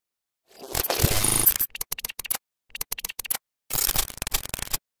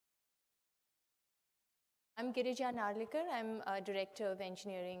I'm Girija Narlikar. I'm a Director of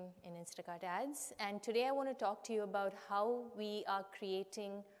Engineering in Instacart Ads. And today I want to talk to you about how we are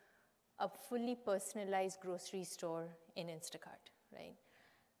creating a fully personalized grocery store in Instacart, right?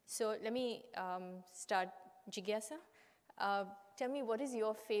 So let me start. Jigyasa, tell me, what is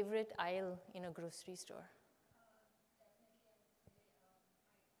your favorite aisle in a grocery store?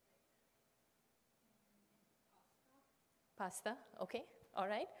 Pasta, okay, all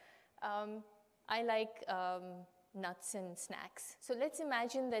right. I like nuts and snacks. So let's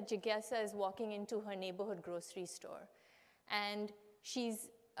imagine that Jigyasa is walking into her neighborhood grocery store and she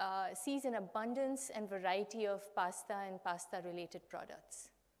sees an abundance and variety of pasta and pasta-related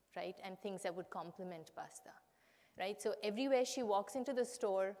products, right? And things that would complement pasta, right? So everywhere she walks into the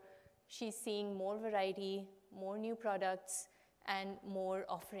store, she's seeing more variety, more new products, and more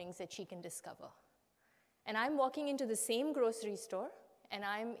offerings that she can discover. And I'm walking into the same grocery store, and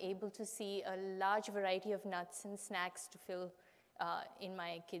I'm able to see a large variety of nuts and snacks to fill in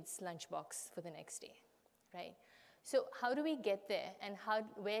my kids' lunchbox for the next day, right? So how do we get there, and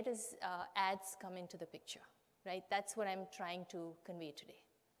where does ads come into the picture, right? That's what I'm trying to convey today.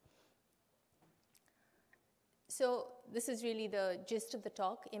 So this is really the gist of the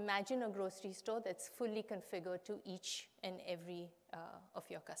talk. Imagine a grocery store that's fully configured to each and every of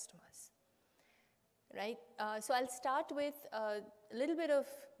your customers. Right? So I'll start with a little bit of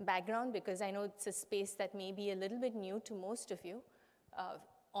background because I know it's a space that may be a little bit new to most of you.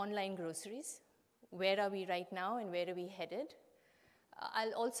 Online groceries. Where are we right now and where are we headed?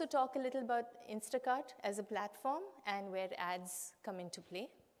 I'll also talk a little about Instacart as a platform and where ads come into play.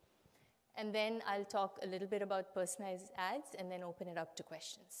 And then I'll talk a little bit about personalized ads and then open it up to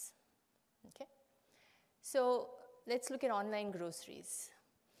questions. Okay? So let's look at online groceries.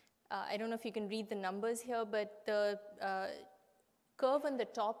 I don't know if you can read the numbers here, but the curve on the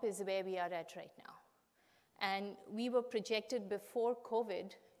top is where we are at right now. And we were projected before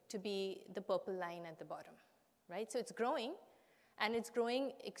COVID to be the purple line at the bottom, right? So it's growing, and it's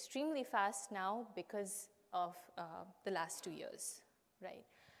growing extremely fast now because of the last 2 years, right?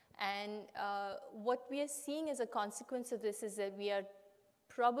 And what we are seeing as a consequence of this is that we are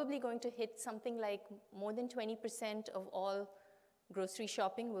probably going to hit something like more than 20% of all grocery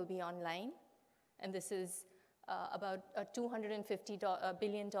shopping will be online, and this is about a $250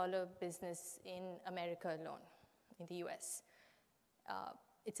 billion business in America alone, in the US.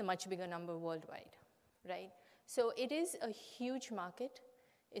 It's a much bigger number worldwide, right? So it is a huge market.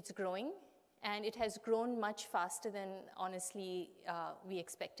 It's growing, and it has grown much faster than, honestly, we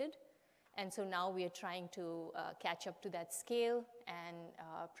expected. And so now we are trying to catch up to that scale and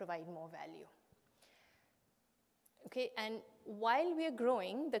provide more value. Okay, and while we are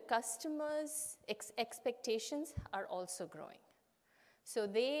growing, the customers' expectations are also growing. So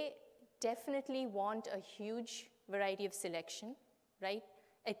they definitely want a huge variety of selection, right?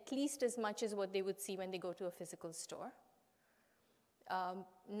 At least as much as what they would see when they go to a physical store.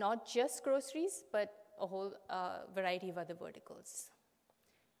 Not just groceries, but a whole variety of other verticals.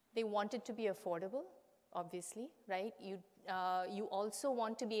 They want it to be affordable, obviously, right? You also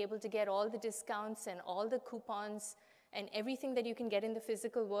want to be able to get all the discounts and all the coupons and everything that you can get in the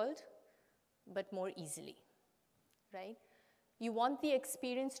physical world, but more easily, right? You want the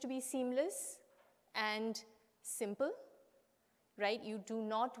experience to be seamless and simple, right? You do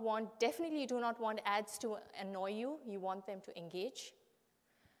not want, definitely you do not want ads to annoy you. You want them to engage.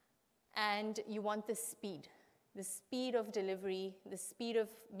 And you want the speed of delivery, the speed of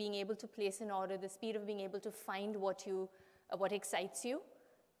being able to place an order, the speed of being able to find what excites you.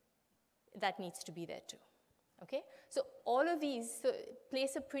 That needs to be there too, okay? So all of these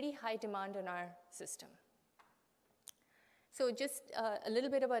place a pretty high demand on our system. So just a little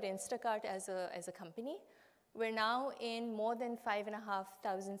bit about Instacart as a company. We're now in more than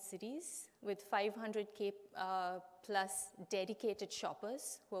 5,500 cities with 500K plus dedicated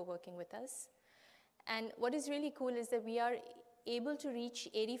shoppers who are working with us. And what is really cool is that we are able to reach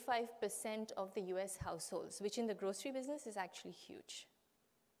 85% of the US households, which in the grocery business is actually huge,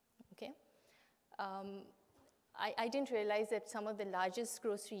 okay? I didn't realize that some of the largest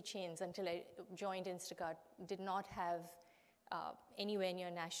grocery chains until I joined Instacart did not have anywhere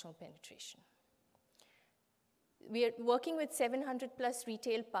near national penetration. We are working with 700 plus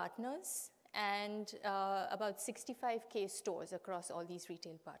retail partners and about 65K stores across all these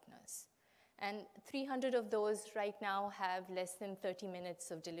retail partners. And 300 of those right now have less than 30 minutes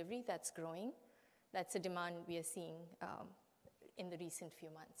of delivery. That's growing. That's a demand we are seeing in the recent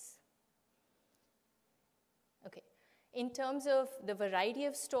few months. Okay. In terms of the variety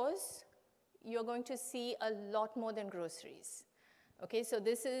of stores, you're going to see a lot more than groceries. Okay, so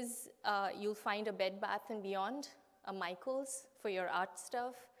this is, you'll find a Bed Bath & Beyond, a Michaels for your art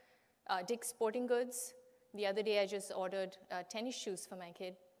stuff, Dick's Sporting Goods. The other day I just ordered tennis shoes for my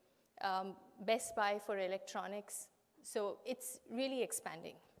kid. Best Buy for electronics. So it's really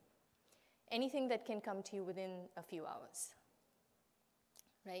expanding. Anything that can come to you within a few hours,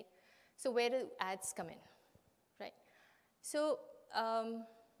 right? So where do ads come in, right? So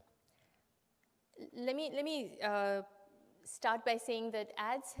let me start by saying that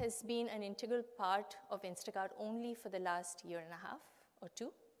ads has been an integral part of Instacart only for the last year and a half or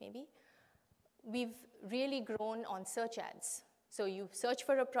two, maybe. We've really grown on search ads. So you search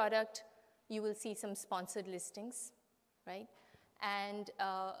for a product, you will see some sponsored listings, right? And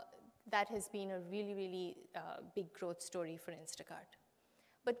that has been a really, really big growth story for Instacart.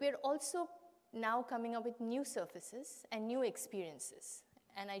 But we're also now coming up with new surfaces and new experiences.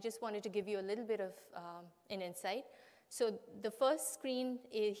 And I just wanted to give you a little bit of an insight. So the first screen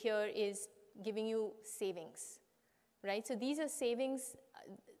here is giving you savings, right? So these are savings,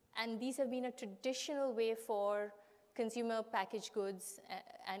 and these have been a traditional way for consumer packaged goods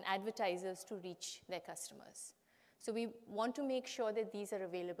and advertisers to reach their customers. So we want to make sure that these are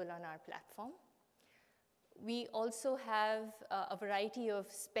available on our platform. We also have a variety of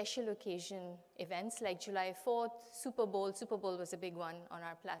special occasion events like July 4th, Super Bowl. Super Bowl was a big one on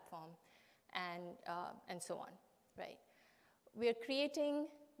our platform, and so on, right? We're creating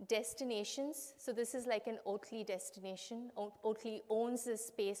destinations. So this is like an Oatly destination. Oatly owns this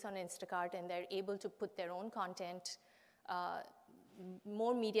space on Instacart, and they're able to put their own content.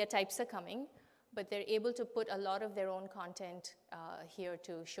 More media types are coming, but they're able to put a lot of their own content here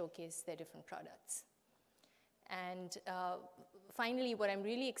to showcase their different products. And finally, what I'm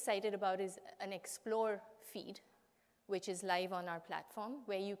really excited about is an Explore feed, which is live on our platform,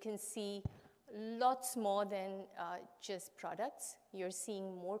 where you can see lots more than just products. You're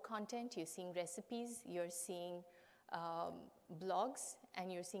seeing more content, you're seeing recipes, you're seeing blogs,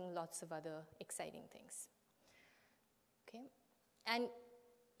 and you're seeing lots of other exciting things. Okay, and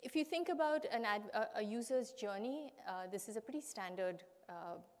if you think about a user's journey, this is a pretty standard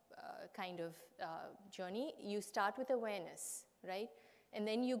kind of journey. You start with awareness, right? And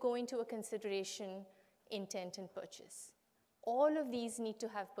then you go into a consideration, intent, and purchase. All of these need to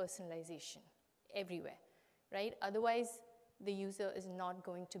have personalization everywhere, right? Otherwise, the user is not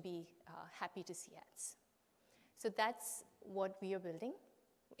going to be happy to see ads. So that's what we are building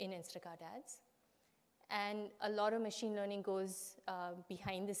in Instacart Ads. And a lot of machine learning goes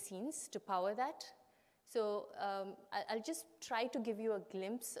behind the scenes to power that. So I'll just try to give you a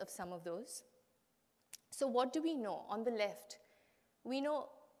glimpse of some of those. So what do we know? On the left, we know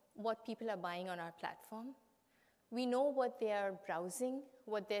what people are buying on our platform. We know what they are browsing,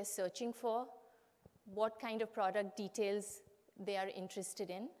 what they're searching for, what kind of product details they are interested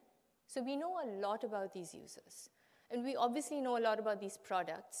in. So we know a lot about these users. And we obviously know a lot about these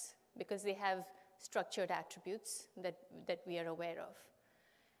products because they have structured attributes that we are aware of.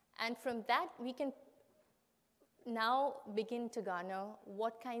 And from that, we can now begin to garner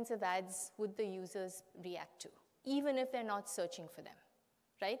what kinds of ads would the users react to, even if they're not searching for them,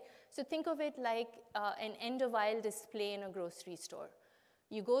 right? So think of it like an end-of-aisle display in a grocery store.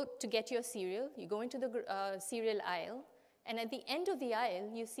 You go to get your cereal, you go into the cereal aisle, and at the end of the aisle,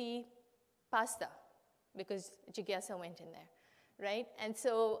 you see pasta, because Girija went in there, right? And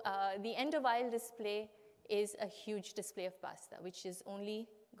so the end-of-aisle display is a huge display of pasta, which is only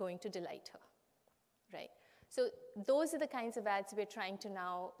going to delight her, right? So those are the kinds of ads we're trying to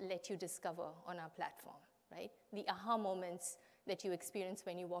now let you discover on our platform, right? The aha moments that you experience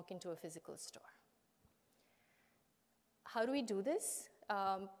when you walk into a physical store. How do we do this?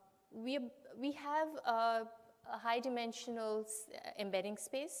 We have a high-dimensional embedding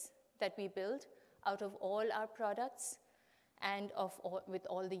space that we build out of all our products and with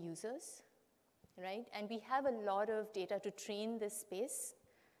all the users, right? And we have a lot of data to train this space.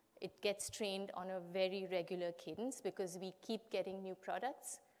 It gets trained on a very regular cadence because we keep getting new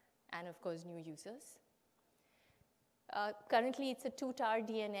products and, of course, new users. Currently, it's a 2-tower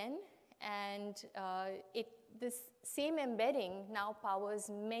DNN, and this same embedding now powers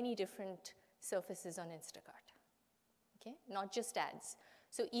many different surfaces on Instacart, okay? Not just ads.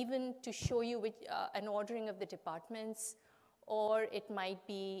 So even to show you an ordering of the departments, or it might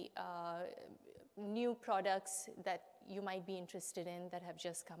be new products that you might be interested in that have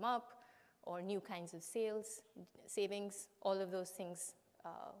just come up, or new kinds of savings, all of those things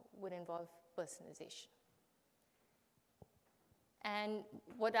would involve personalization. And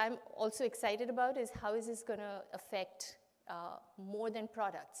what I'm also excited about is how is this going to affect more than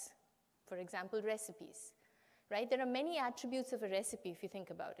products? For example, recipes. right? There are many attributes of a recipe if you think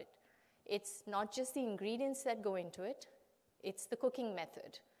about it. It's not just the ingredients that go into it, it's the cooking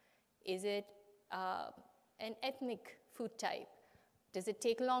method. Is it an ethnic food type? Does it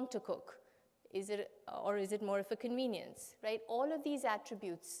take long to cook? Or is it more of a convenience, right? All of these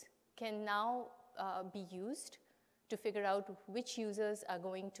attributes can now be used to figure out which users are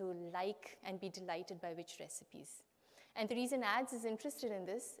going to like and be delighted by which recipes. And the reason ads is interested in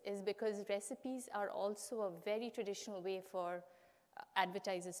this is because recipes are also a very traditional way for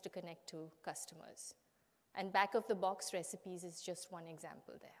advertisers to connect to customers. And back of the box recipes is just one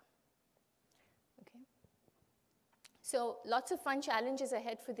example there. Okay. So lots of fun challenges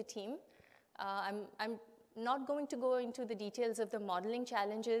ahead for the team. I'm not going to go into the details of the modeling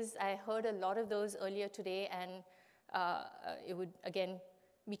challenges. I heard a lot of those earlier today, and it would, again,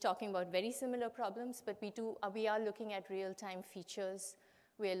 be talking about very similar problems, but we are looking at real-time features.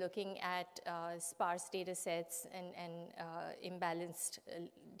 We're looking at sparse data sets and imbalanced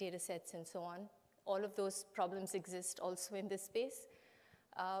data sets and so on. All of those problems exist also in this space.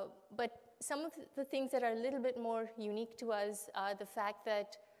 But some of the things that are a little bit more unique to us are the fact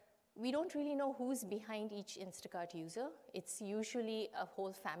that we don't really know who's behind each Instacart user. It's usually a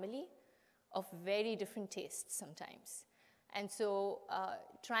whole family of very different tastes sometimes. And so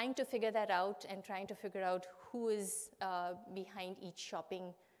trying to figure that out and trying to figure out who is behind each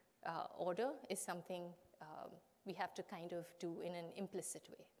shopping order is something we have to kind of do in an implicit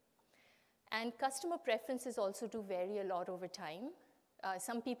way. And customer preferences also do vary a lot over time.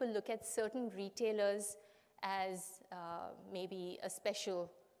 Some people look at certain retailers as maybe a special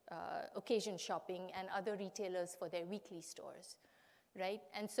occasion shopping and other retailers for their weekly stores, right?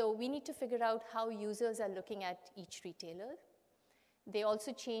 And so we need to figure out how users are looking at each retailer. They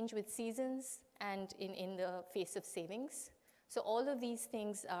also change with seasons and in the face of savings. So all of these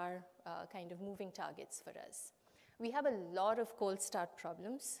things are kind of moving targets for us. We have a lot of cold start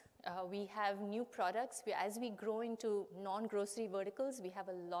problems. We have new products. As we grow into non-grocery verticals, we have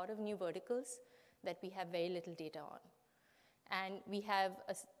a lot of new verticals that we have very little data on. And we have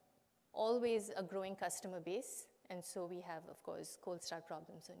always a growing customer base, and so we have, of course, cold start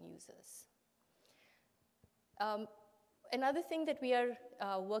problems on users. Another thing that we are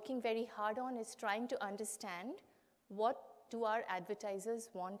working very hard on is trying to understand what do our advertisers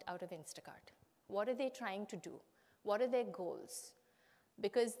want out of Instacart? What are they trying to do? What are their goals?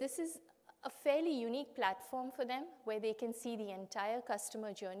 Because this is a fairly unique platform for them where they can see the entire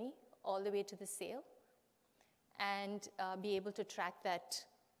customer journey all the way to the sale and be able to track that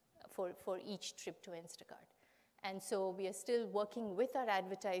for each trip to Instacart. And so we are still working with our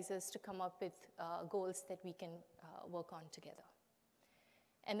advertisers to come up with goals that we can work on together.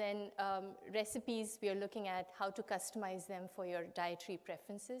 And then recipes, we are looking at how to customize them for your dietary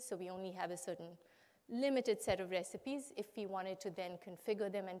preferences. So we only have a certain limited set of recipes. If we wanted to then configure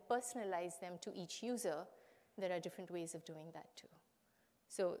them and personalize them to each user, there are different ways of doing that too.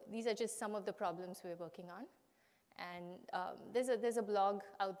 So these are just some of the problems we're working on. And there's a blog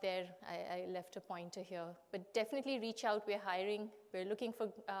out there. I left a pointer here. But definitely reach out. We're hiring. We're looking for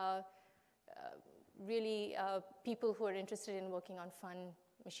really people who are interested in working on fun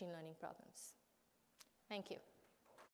machine learning problems. Thank you.